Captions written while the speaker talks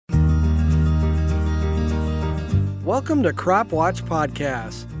Welcome to Crop Watch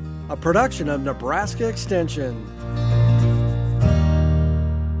Podcast, a production of Nebraska Extension.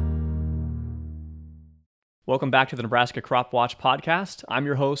 Welcome back to the Nebraska Crop Watch Podcast. I'm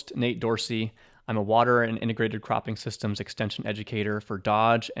your host, Nate Dorsey. I'm a water and integrated cropping systems extension educator for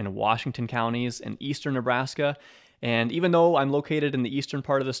Dodge and Washington counties in eastern Nebraska. And even though I'm located in the eastern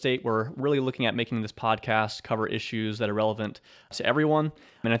part of the state, we're really looking at making this podcast cover issues that are relevant to everyone.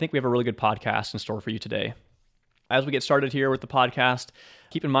 And I think we have a really good podcast in store for you today. As we get started here with the podcast,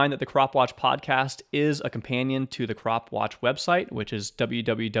 keep in mind that the Crop Watch podcast is a companion to the Crop Watch website, which is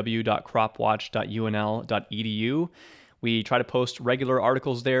www.cropwatch.unl.edu. We try to post regular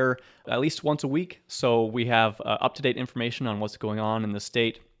articles there at least once a week, so we have up-to-date information on what's going on in the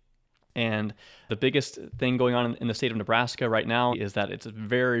state. And the biggest thing going on in the state of Nebraska right now is that it's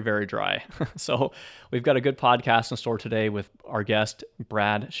very, very dry. So we've got a good podcast in store today with our guest,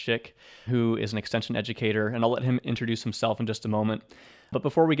 Brad Schick, who is an extension educator, and I'll let him introduce himself in just a moment. But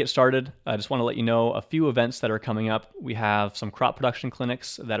before we get started, I just want to let you know a few events that are coming up. We have some crop production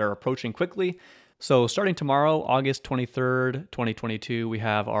clinics that are approaching quickly. So starting tomorrow, August 23rd, 2022, we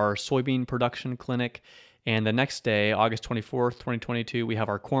have our soybean production clinic. And the next day, August 24th, 2022, we have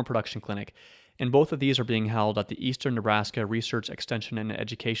our corn production clinic. And both of these are being held at the Eastern Nebraska Research Extension and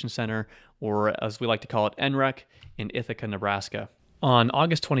Education Center, or as we like to call it, NREC, in Ithaca, Nebraska. On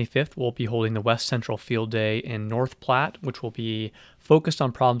August 25th, we'll be holding the West Central Field Day in North Platte, which will be focused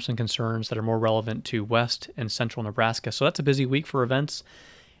on problems and concerns that are more relevant to West and Central Nebraska. So that's a busy week for events.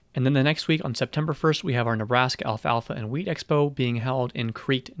 And then the next week, on September 1st, we have our Nebraska Alfalfa and Wheat Expo being held in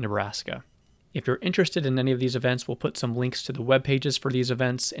Crete, Nebraska. If you're interested in any of these events, we'll put some links to the web pages for these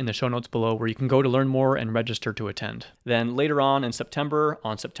events in the show notes below where you can go to learn more and register to attend. Then later on September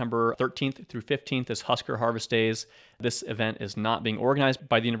 13th through 15th is Husker Harvest Days. This event is not being organized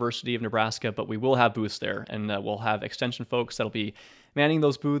by the University of Nebraska, but we will have booths there, and we'll have extension folks that'll be manning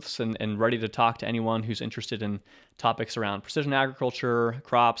those booths and ready to talk to anyone who's interested in topics around precision agriculture,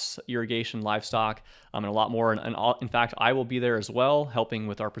 crops, irrigation, livestock, and a lot more. And in fact, I will be there as well, helping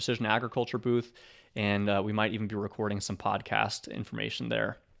with our precision agriculture booth, and we might even be recording some podcast information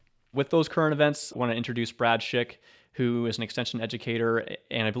there. With those current events, I want to introduce Brad Schick, who is an extension educator,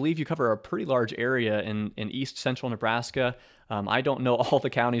 and I believe you cover a pretty large area in east central Nebraska. I don't know all the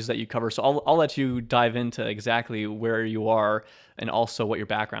counties that you cover, so I'll let you dive into exactly where you are and also what your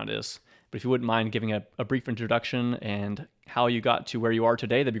background is. But if you wouldn't mind giving a brief introduction and how you got to where you are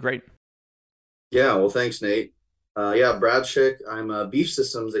today, that'd be great. Yeah, well, thanks, Nate. Brad Schick. I'm a beef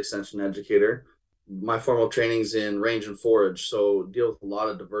systems extension educator. My formal training's in range and forage, so deal with a lot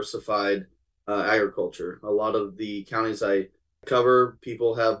of diversified agriculture. A lot of the counties I cover,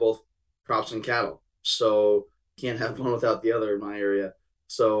 people have both crops and cattle, so can't have one without the other in my area.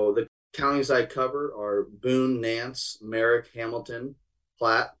 So the counties I cover are Boone, Nance, Merrick, Hamilton,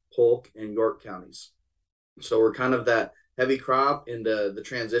 Platte, Polk, and York counties. So we're kind of that heavy crop into the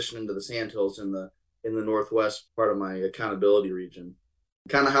transition into the sandhills in the northwest part of my accountability region.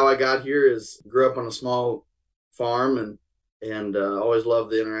 Kind of how I got here is grew up on a small farm and always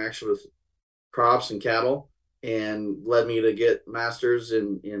loved the interaction with crops and cattle, and led me to get masters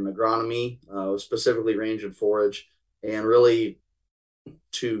in agronomy, specifically range and forage, and really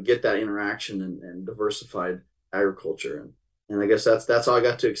to get that interaction and diversified agriculture. And I guess that's how I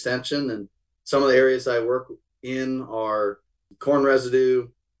got to extension. And some of the areas I work in are corn residue,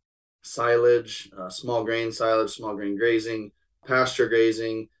 silage, small grain silage, small grain grazing, pasture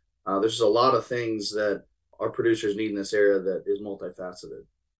grazing. There's a lot of things that our producers need in this area that is multifaceted.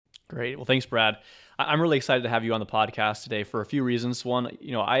 Great. Well, thanks, Brad. I'm really excited to have you on the podcast today for a few reasons. One,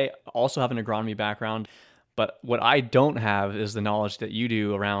 I also have an agronomy background, but what I don't have is the knowledge that you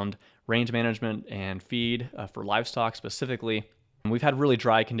do around range management and feed for livestock specifically. And we've had really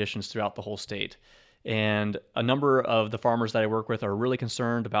dry conditions throughout the whole state. And a number of the farmers that I work with are really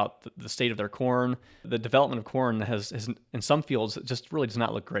concerned about the state of their corn. The development of corn has in some fields, it just really does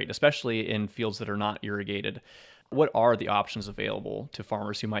not look great, especially in fields that are not irrigated. What are the options available to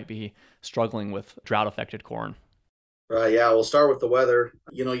farmers who might be struggling with drought-affected corn? Right, yeah, we'll start with the weather.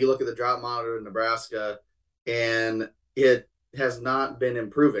 You look at the drought monitor in Nebraska, and it has not been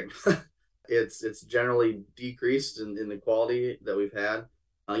improving. It's generally decreased in the quality that we've had.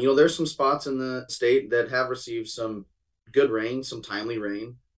 There's some spots in the state that have received some good rain, some timely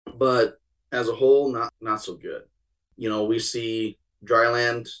rain, but as a whole, not so good. We see dry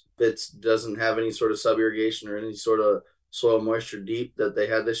land that doesn't have any sort of sub-irrigation or any sort of soil moisture deep that they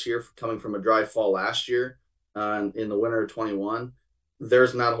had this year, coming from a dry fall last year in the winter of 21.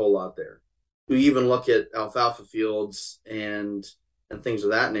 There's not a whole lot there. We even look at alfalfa fields and things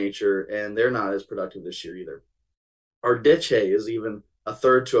of that nature, and they're not as productive this year either. our ditch hay is even a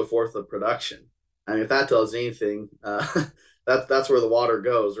third to a fourth of production. I mean, if that tells anything, that's where the water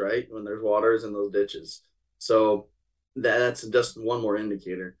goes, right? When there's waters in those ditches. So that's just one more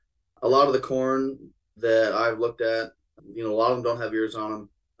indicator. A lot of the corn that I've looked at, a lot of them don't have ears on them.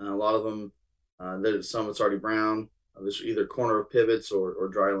 A lot of them, there's some it's already brown. There's either corner of pivots or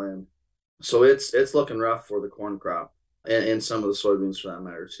dry land. So it's looking rough for the corn crop and some of the soybeans for that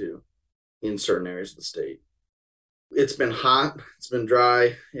matter too, in certain areas of the state. It's been hot, it's been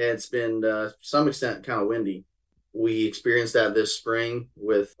dry, and it's been to some extent kind of windy. We experienced that this spring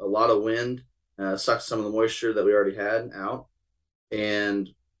with a lot of wind, sucked some of the moisture that we already had out, and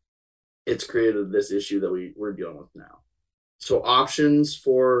it's created this issue that we're dealing with now. So options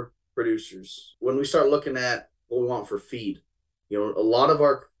for producers. When we start looking at what we want for feed, a lot of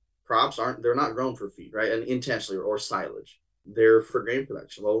our crops they're not grown for feed, right? And intentionally or silage. They're for grain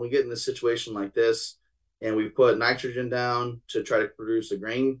production. Well, when we get in a situation like this and we put nitrogen down to try to produce a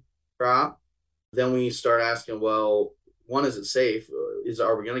grain crop, then we start asking, well, one, is it safe?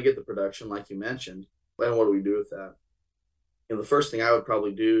 Are we going to get the production like you mentioned? And what do we do with that? The first thing I would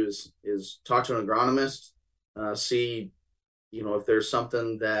probably do is talk to an agronomist, see, if there's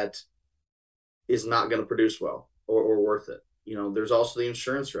something that is not going to produce well or worth it. There's also the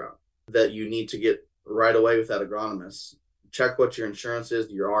insurance route that you need to get right away with that agronomist. Check what your insurance is,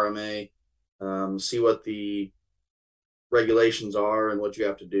 your RMA, see what the regulations are and what you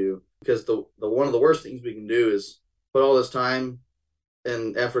have to do. Because the one of the worst things we can do is put all this time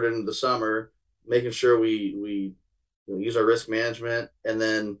and effort into the summer, making sure we use our risk management, and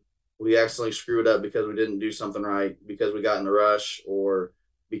then we accidentally screw it up because we didn't do something right, because we got in a rush, or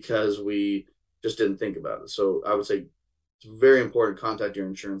because we just didn't think about it. So I would say it's very important to contact your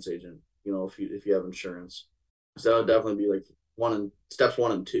insurance agent, if you have insurance. So that would definitely be like steps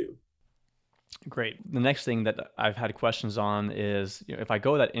 1 and 2. Great. The next thing that I've had questions on is, if I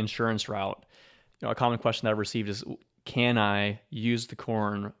go that insurance route, a common question that I've received is, can I use the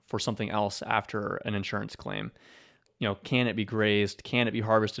corn for something else after an insurance claim? Can it be grazed? Can it be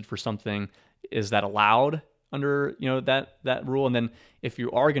harvested for something? Is that allowed under, that rule? And then if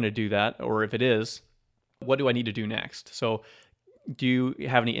you are going to do that, or if it is, what do I need to do next? So do you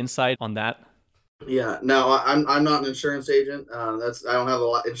have any insight on that? Yeah, no, I'm not an insurance agent. I don't have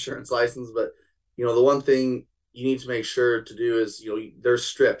a insurance license, but the one thing you need to make sure to do is, there's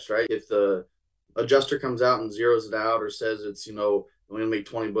strips, right? If the adjuster comes out and zeroes it out or says it's, I'm going to make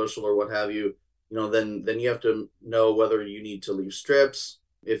 20 bushel or what have you, then you have to know whether you need to leave strips,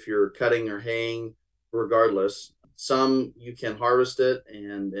 if you're cutting or haying, regardless. Some you can harvest it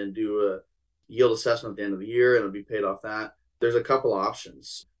and do a yield assessment at the end of the year and it'll be paid off that. There's a couple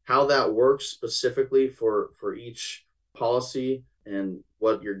options. How that works specifically for each policy and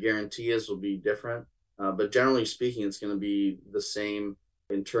what your guarantee is will be different. But generally speaking, it's going to be the same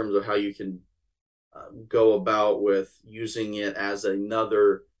in terms of how you can go about with using it as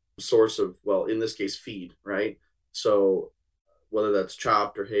another source of, well, in this case, feed, right? So whether that's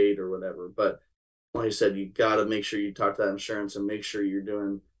chopped or hayed or whatever. But like I said, you got to make sure you talk to that insurance and make sure you're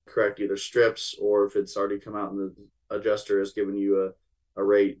doing correct either strips, or if it's already come out and the adjuster has given you a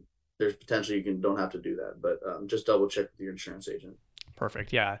rate, there's potentially you don't have to do that, but just double check with your insurance agent.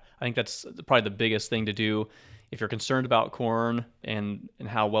 Perfect. Yeah, I think that's probably the biggest thing to do if you're concerned about corn and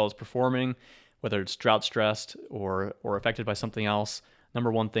how well it's performing, whether it's drought stressed or affected by something else.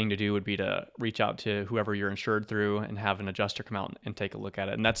 Number one thing to do would be to reach out to whoever you're insured through and have an adjuster come out and take a look at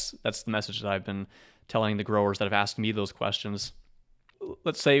it. And that's the message that I've been telling the growers that have asked me those questions.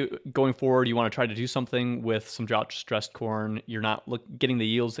 Let's say going forward, you want to try to do something with some drought-stressed corn. You're not getting the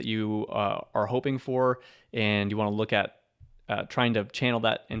yields that you are hoping for, and you want to look at trying to channel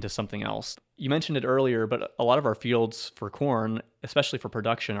that into something else. You mentioned it earlier, but a lot of our fields for corn, especially for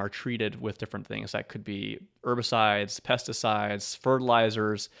production, are treated with different things. That could be herbicides, pesticides,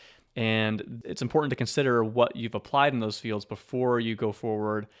 fertilizers, and it's important to consider what you've applied in those fields before you go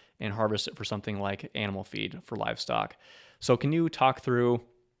forward and harvest it for something like animal feed for livestock. So can you talk through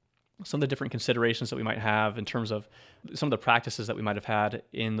some of the different considerations that we might have in terms of some of the practices that we might have had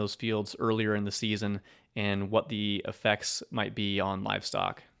in those fields earlier in the season and what the effects might be on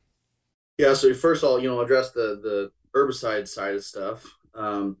livestock? Yeah, so first of all, address the herbicide side of stuff.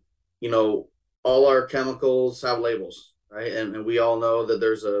 All our chemicals have labels, right? And we all know that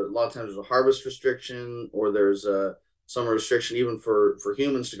there's a lot of times there's a harvest restriction, or there's some restriction even for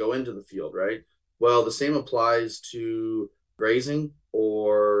humans to go into the field, right? Well, the same applies to grazing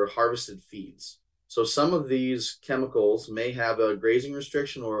or harvested feeds. So some of these chemicals may have a grazing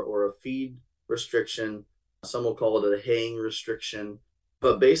restriction or a feed restriction. Some will call it a haying restriction.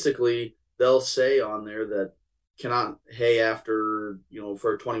 But basically, they'll say on there that cannot hay after,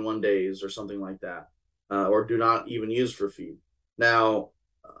 for 21 days or something like that, or do not even use for feed. Now,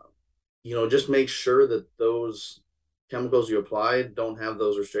 just make sure that those chemicals you apply don't have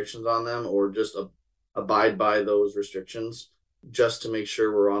those restrictions on them, or just abide by those restrictions, just to make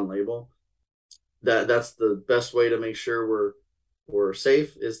sure we're on label. That's the best way to make sure we're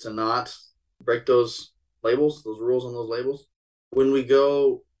safe, is to not break those labels, those rules on those labels. When we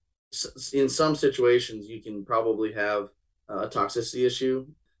go, in some situations, you can probably have a toxicity issue,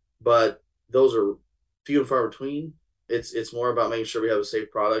 but those are few and far between. It's more about making sure we have a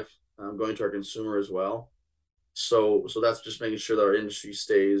safe product going to our consumer as well. So that's just making sure that our industry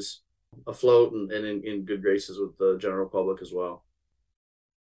stays afloat and in good graces with the general public as well.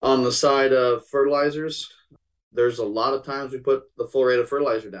 On the side of fertilizers, there's a lot of times we put the full rate of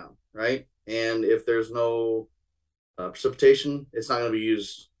fertilizer down, right? And if there's no precipitation, it's not going to be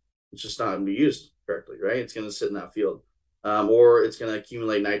used. It's just not going to be used correctly, right? It's going to sit in that field, or it's going to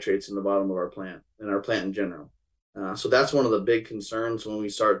accumulate nitrates in the bottom of our plant, and our plant in general. So that's one of the big concerns when we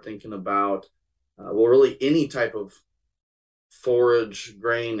start thinking about, really any type of forage,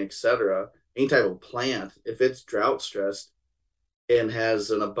 grain, etc., any type of plant. If it's drought stressed and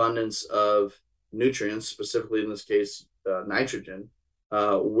has an abundance of nutrients, specifically in this case, nitrogen,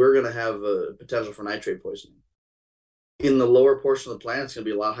 we're going to have a potential for nitrate poisoning. In the lower portion of the plant, it's going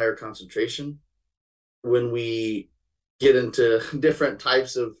to be a lot higher concentration. When we get into different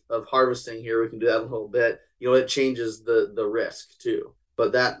types of harvesting here, we can do that a little bit. It changes the risk too.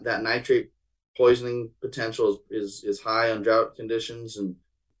 But that nitrate poisoning potential is high on drought conditions and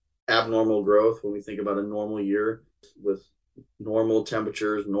abnormal growth. When we think about a normal year with normal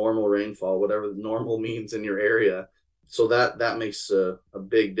temperatures, normal rainfall, whatever the normal means in your area. So that makes a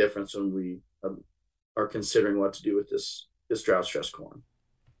big difference when we are considering what to do with this drought stress corn.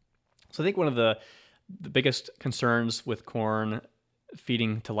 So I think one of the biggest concerns with corn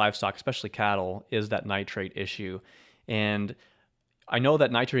feeding to livestock, especially cattle, is that nitrate issue. And I know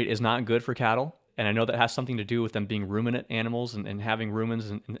that nitrate is not good for cattle, and I know that has something to do with them being ruminant animals and having rumens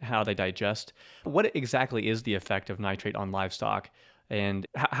and how they digest. What exactly is the effect of nitrate on livestock, and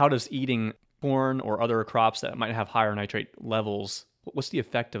how does eating corn or other crops that might have higher nitrate levels, what's the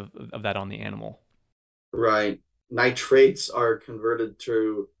effect of that on the animal? Right. Nitrates are converted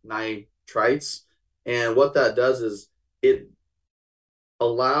to nitrites, and what that does is it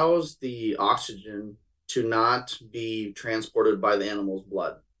allows the oxygen to not be transported by the animal's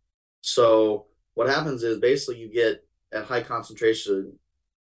blood. So what happens is, basically, you get at high concentration,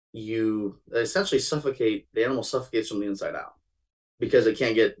 you essentially suffocate, the animal suffocates from the inside out because it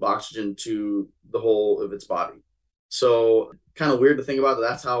can't get oxygen to the whole of its body. So kind of weird to think about that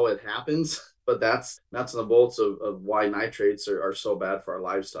that's how it happens, but that's nuts and the bolts of why nitrates are so bad for our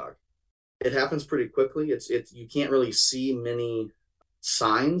livestock. It happens pretty quickly. It's you can't really see many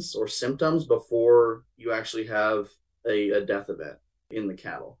signs or symptoms before you actually have a death event in the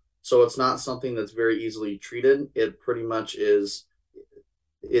cattle. So it's not something that's very easily treated. It's pretty much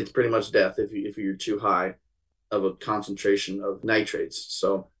death if you're too high of a concentration of nitrates.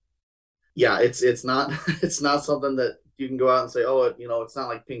 So yeah, it's not it's not something that you can go out and say, oh, it's not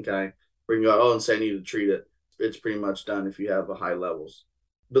like pink eye where you can go out, and say I need to treat it. It's pretty much done if you have a high levels.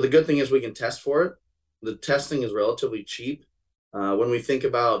 But the good thing is we can test for it. The testing is relatively cheap. When we think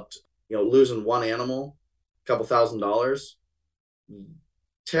about losing one animal, a couple $1,000,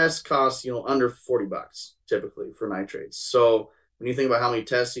 tests cost under $40 typically for nitrates. So when you think about how many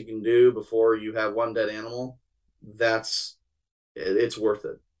tests you can do before you have one dead animal, it's worth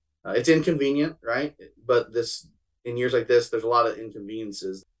it. It's inconvenient, right? But in years like this, there's a lot of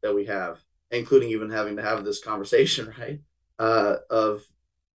inconveniences that we have, including even having to have this conversation, right? Of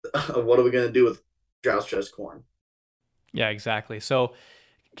what are we going to do with drought stress corn? Yeah, exactly. So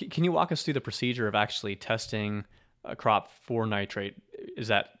can you walk us through the procedure of actually testing a crop for nitrate? Is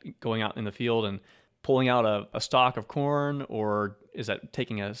that going out in the field and pulling out a stalk of corn, or is that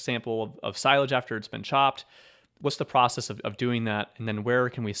taking a sample of silage after it's been chopped? What's the process of doing that? And then where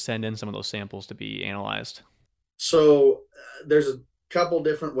can we send in some of those samples to be analyzed? So there's a couple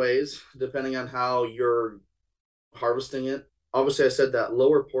different ways depending on how you're harvesting it. Obviously, I said that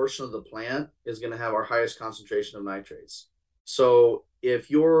lower portion of the plant is going to have our highest concentration of nitrates. So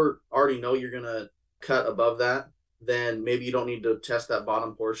if you're already know you're going to cut above that, then maybe you don't need to test that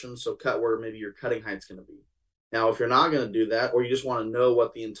bottom portion. So cut where maybe your cutting height's going to be. Now, if you're not going to do that, or you just want to know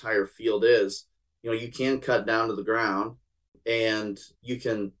what the entire field is, you can cut down to the ground, and you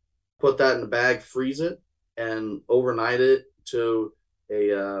can put that in a bag, freeze it, and overnight it to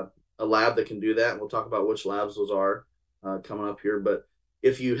a lab that can do that. We'll talk about which labs those are coming up here. But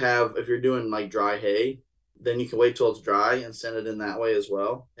if you're doing like dry hay, then you can wait till it's dry and send it in that way as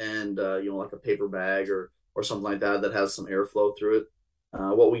well. And, like a paper bag or something like that that has some airflow through it.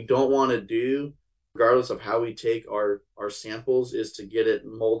 What we don't want to do, regardless of how we take our samples, is to get it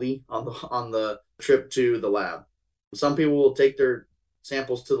moldy on the trip to the lab. Some people will take their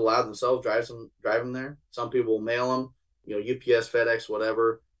samples to the lab themselves, drive them there. Some people will mail them, UPS, FedEx,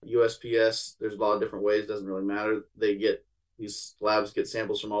 whatever, USPS. There's a lot of different ways. It doesn't really matter. These labs get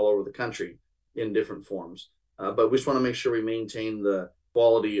samples from all over the country in different forms. But we just want to make sure we maintain the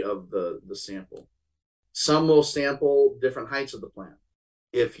quality of the sample. Some will sample different heights of the plant.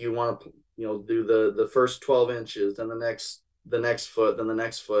 If you want to, do the first 12 inches, then the next foot, then the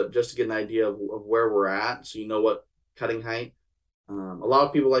next foot, just to get an idea of where we're at, so you know what cutting height. A lot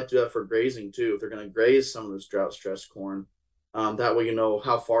of people like to do that for grazing too. If they're going to graze some of this drought stressed corn, that way you know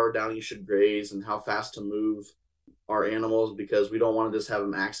how far down you should graze and how fast to move our animals, because we don't want to just have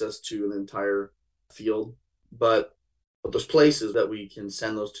them access to an entire field. But those places that we can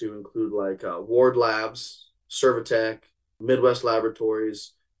send those to include like Ward Labs, Servitech, Midwest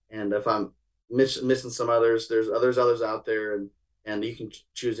Laboratories, and if I'm missing some others, there's others out there, and you can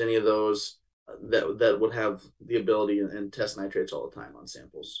choose any of those that would have the ability and test nitrates all the time on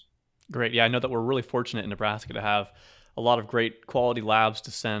samples. Great. Yeah, I know that we're really fortunate in Nebraska to have a lot of great quality labs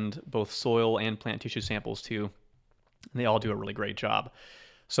to send both soil and plant tissue samples to, and they all do a really great job.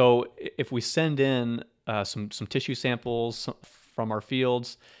 So if we send in some tissue samples from our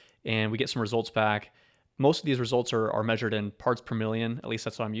fields and we get some results back, most of these results are measured in parts per million. At least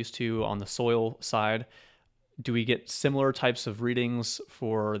that's what I'm used to on the soil side. Do we get similar types of readings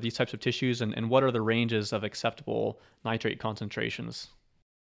for these types of tissues? And what are the ranges of acceptable nitrate concentrations?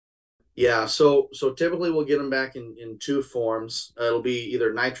 Yeah, so typically we'll get them back in two forms. It'll be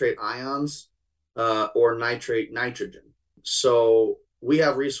either nitrate ions or nitrate nitrogen. So we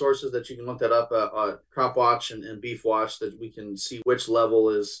have resources that you can look that up at Crop Watch and Beef Watch, that we can see which level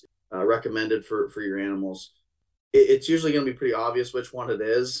is recommended for your animals. It's usually going to be pretty obvious which one it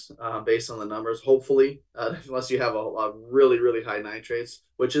is based on the numbers, hopefully, unless you have a really, really high nitrates,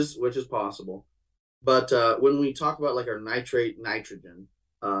 which is possible. But when we talk about like our nitrate nitrogen,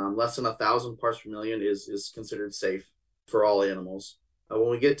 less than 1,000 parts per million is considered safe for all animals. When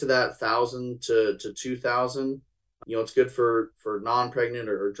we get to that 1,000 to 2,000, it's good for non-pregnant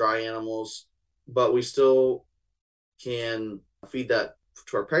or dry animals, but we still can feed that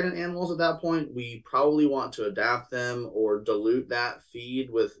to our pregnant animals. At that point, we probably want to adapt them or dilute that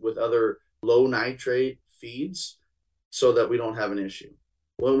feed with other low nitrate feeds so that we don't have an issue.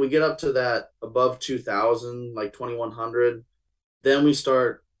 When we get up to that above 2,000, like 2,100, then we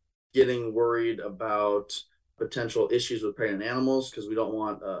start getting worried about potential issues with pregnant animals, because we don't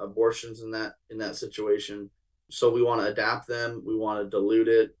want abortions in that situation. So we want to adapt them. We want to dilute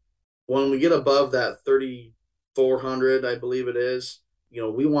it. When we get above that 3,400, I believe it is,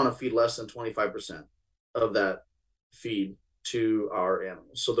 we want to feed less than 25% of that feed to our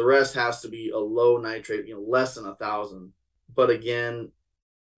animals. So the rest has to be a low nitrate, less than 1,000. But again,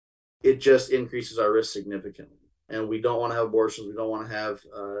 it just increases our risk significantly. And we don't want to have abortions. We don't want to have,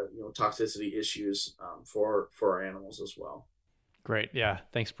 toxicity issues for our animals as well. Great. Yeah.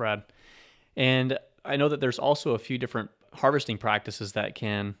 Thanks, Brad. And I know that there's also a few different harvesting practices that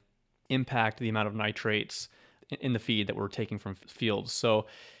can impact the amount of nitrates in the feed that we're taking from fields. So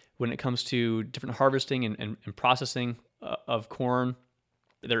when it comes to different harvesting and processing of corn,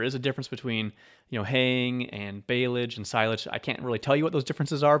 there is a difference between, haying and baleage and silage. I can't really tell you what those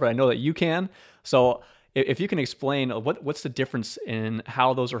differences are, but I know that you can. So if you can explain what's the difference in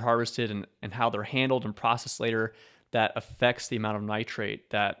how those are harvested and how they're handled and processed later that affects the amount of nitrate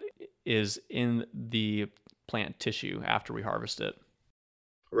that is in the plant tissue after we harvest it.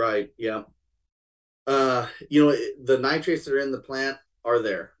 Right. Yeah. The nitrates that are in the plant are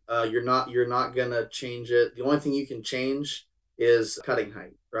there. You're not gonna change it. The only thing you can change is cutting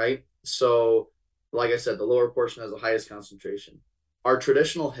height, right? So, like I said, the lower portion has the highest concentration. Our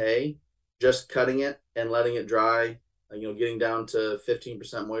traditional hay, just cutting it and letting it dry, getting down to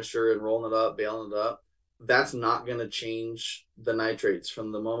 15% moisture and rolling it up, baling it up, that's not going to change the nitrates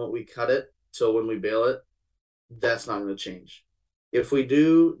from the moment we cut it till when we bale it. That's not going to change. If we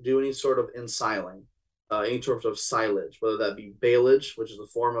do any sort of ensiling, any sort of silage, whether that be baleage, which is a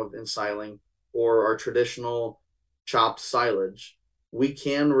form of ensiling, or our traditional chopped silage, we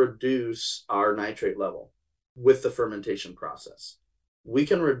can reduce our nitrate level with the fermentation process. We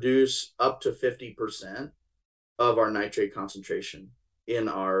can reduce up to 50% of our nitrate concentration in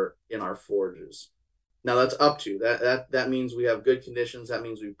our forages. Now that's up to that means we have good conditions. That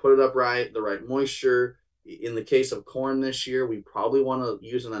means we put it up right, the right moisture. In the case of corn this year, we probably want to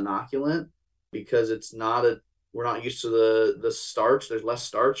use an inoculant because we're not used to the starch. There's less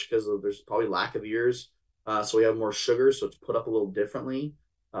starch because there's probably lack of ears. So we have more sugar, so it's put up a little differently,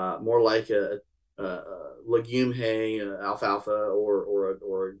 more like a legume hay, alfalfa,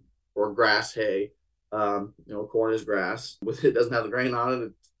 or grass hay. Corn is grass. It doesn't have the grain on it.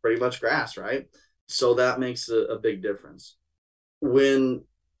 It's pretty much grass, right? So that makes a big difference. When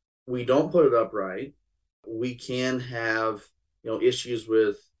we don't put it up right, we can have issues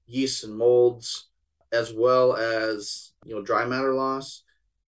with yeast and molds, as well as dry matter loss,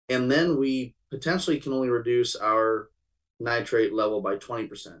 and then we potentially can only reduce our nitrate level by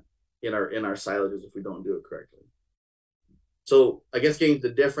 20% in our silages if we don't do it correctly. So I guess getting the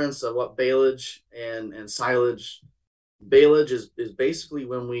difference of what baleage and silage. Baleage is basically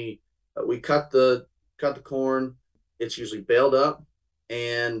when we cut the corn. It's usually baled up,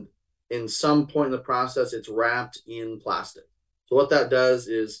 and in some point in the process, it's wrapped in plastic. So what that does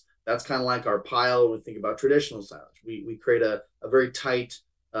is that's kind of like our pile when we think about traditional silage. We create a very tight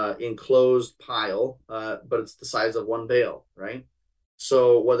enclosed pile, but it's the size of one bale, right?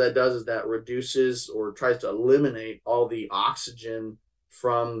 So what that does is that reduces or tries to eliminate all the oxygen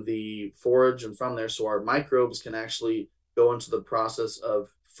from the forage and from there, so our microbes can actually go into the process of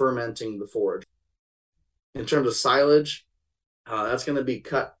fermenting the forage. In terms of silage, that's going to be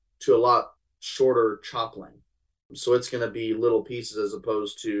cut to a lot shorter chop length. So it's going to be little pieces as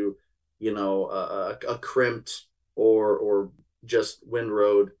opposed to, a crimped or just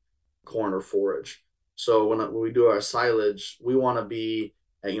windrowed corn or forage. So when we do our silage, we want to be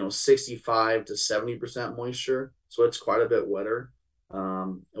at 65 to 70% moisture. So it's quite a bit wetter.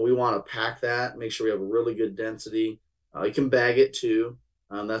 And we want to pack that, make sure we have a really good density. You can bag it too.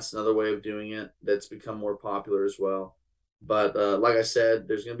 That's another way of doing it that's become more popular as well. But like I said,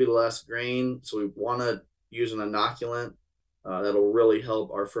 there's going to be less grain. So we want to use an inoculant that'll really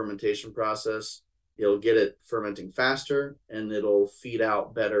help our fermentation process. It'll get it fermenting faster, and it'll feed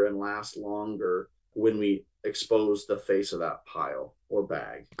out better and last longer when we expose the face of that pile or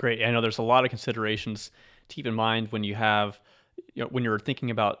bag. Great. I know there's a lot of considerations to keep in mind when you have, when you're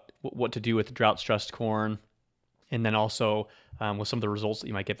thinking about what to do with drought-stressed corn, and then also with some of the results that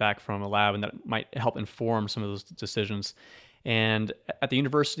you might get back from a lab, and that might help inform some of those decisions. And at the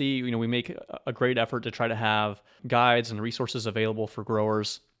university, we make a great effort to try to have guides and resources available for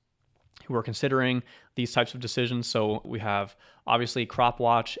growers who are considering these types of decisions. So we have obviously Crop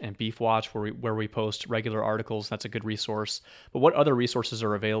Watch and Beef Watch where we post regular articles. That's a good resource. But what other resources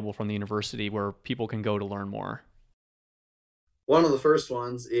are available from the university where people can go to learn more? One of the first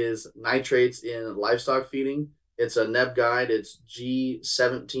ones is nitrates in livestock feeding. It's a NEB guide. It's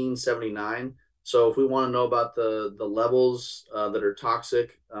G1779. So if we want to know about the levels that are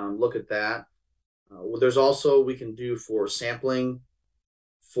toxic, look at that. There's also we can do for sampling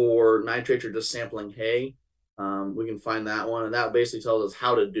for nitrates or just sampling hay. We can find that one, and that basically tells us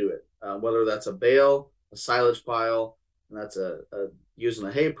how to do it, whether that's a bale, a silage pile, and that's using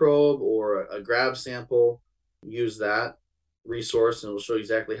a hay probe or a grab sample. Use that resource, and it'll show you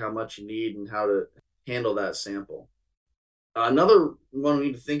exactly how much you need and how to handle that sample. Another one we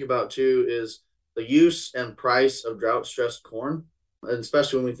need to think about too is the use and price of drought-stressed corn, and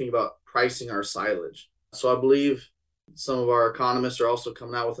especially when we think about pricing our silage. So I believe some of our economists are also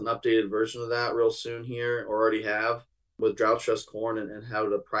coming out with an updated version of that real soon here, or already have, with drought-stressed corn and how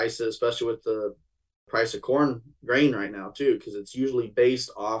to price it, especially with the price of corn grain right now too, because it's usually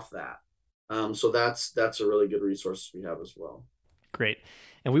based off that. So that's a really good resource we have as well. Great.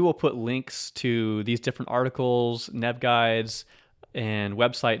 And we will put links to these different articles, NEB guides, and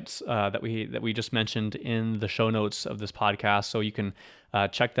websites that we just mentioned in the show notes of this podcast. So you can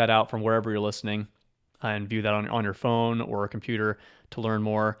check that out from wherever you're listening and view that on your phone or a computer to learn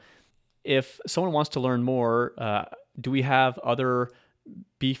more. If someone wants to learn more, do we have other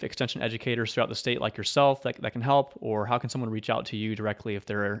beef extension educators throughout the state like yourself that can help, or how can someone reach out to you directly if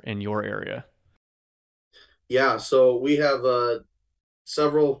they're in your area? Yeah, so we have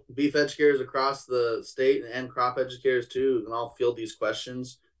several beef educators across the state and crop educators too, who can all field these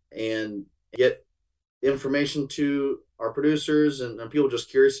questions and get information to our producers and people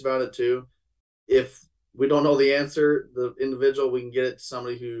just curious about it too. If we don't know the answer, the individual, we can get it to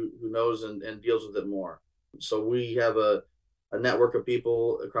somebody who knows and deals with it more. So we have a network of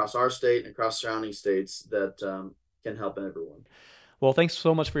people across our state and across surrounding states that can help everyone. Well, thanks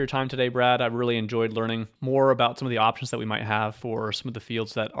so much for your time today, Brad. I really enjoyed learning more about some of the options that we might have for some of the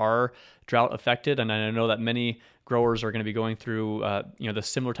fields that are drought affected. And I know that many growers are going to be going through the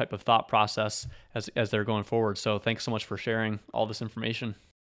similar type of thought process as they're going forward. So thanks so much for sharing all this information.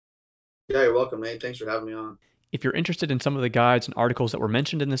 Yeah, you're welcome, Nate. Thanks for having me on. If you're interested in some of the guides and articles that were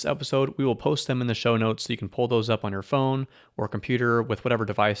mentioned in this episode, we will post them in the show notes so you can pull those up on your phone or computer with whatever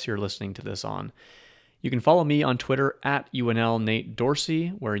device you're listening to this on. You can follow me on Twitter at UNL Nate Dorsey,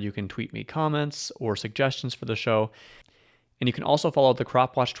 where you can tweet me comments or suggestions for the show. And you can also follow the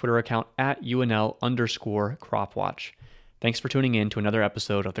CropWatch Twitter account at UNL_CropWatch. Thanks for tuning in to another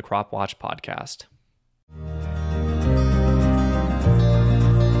episode of the CropWatch podcast.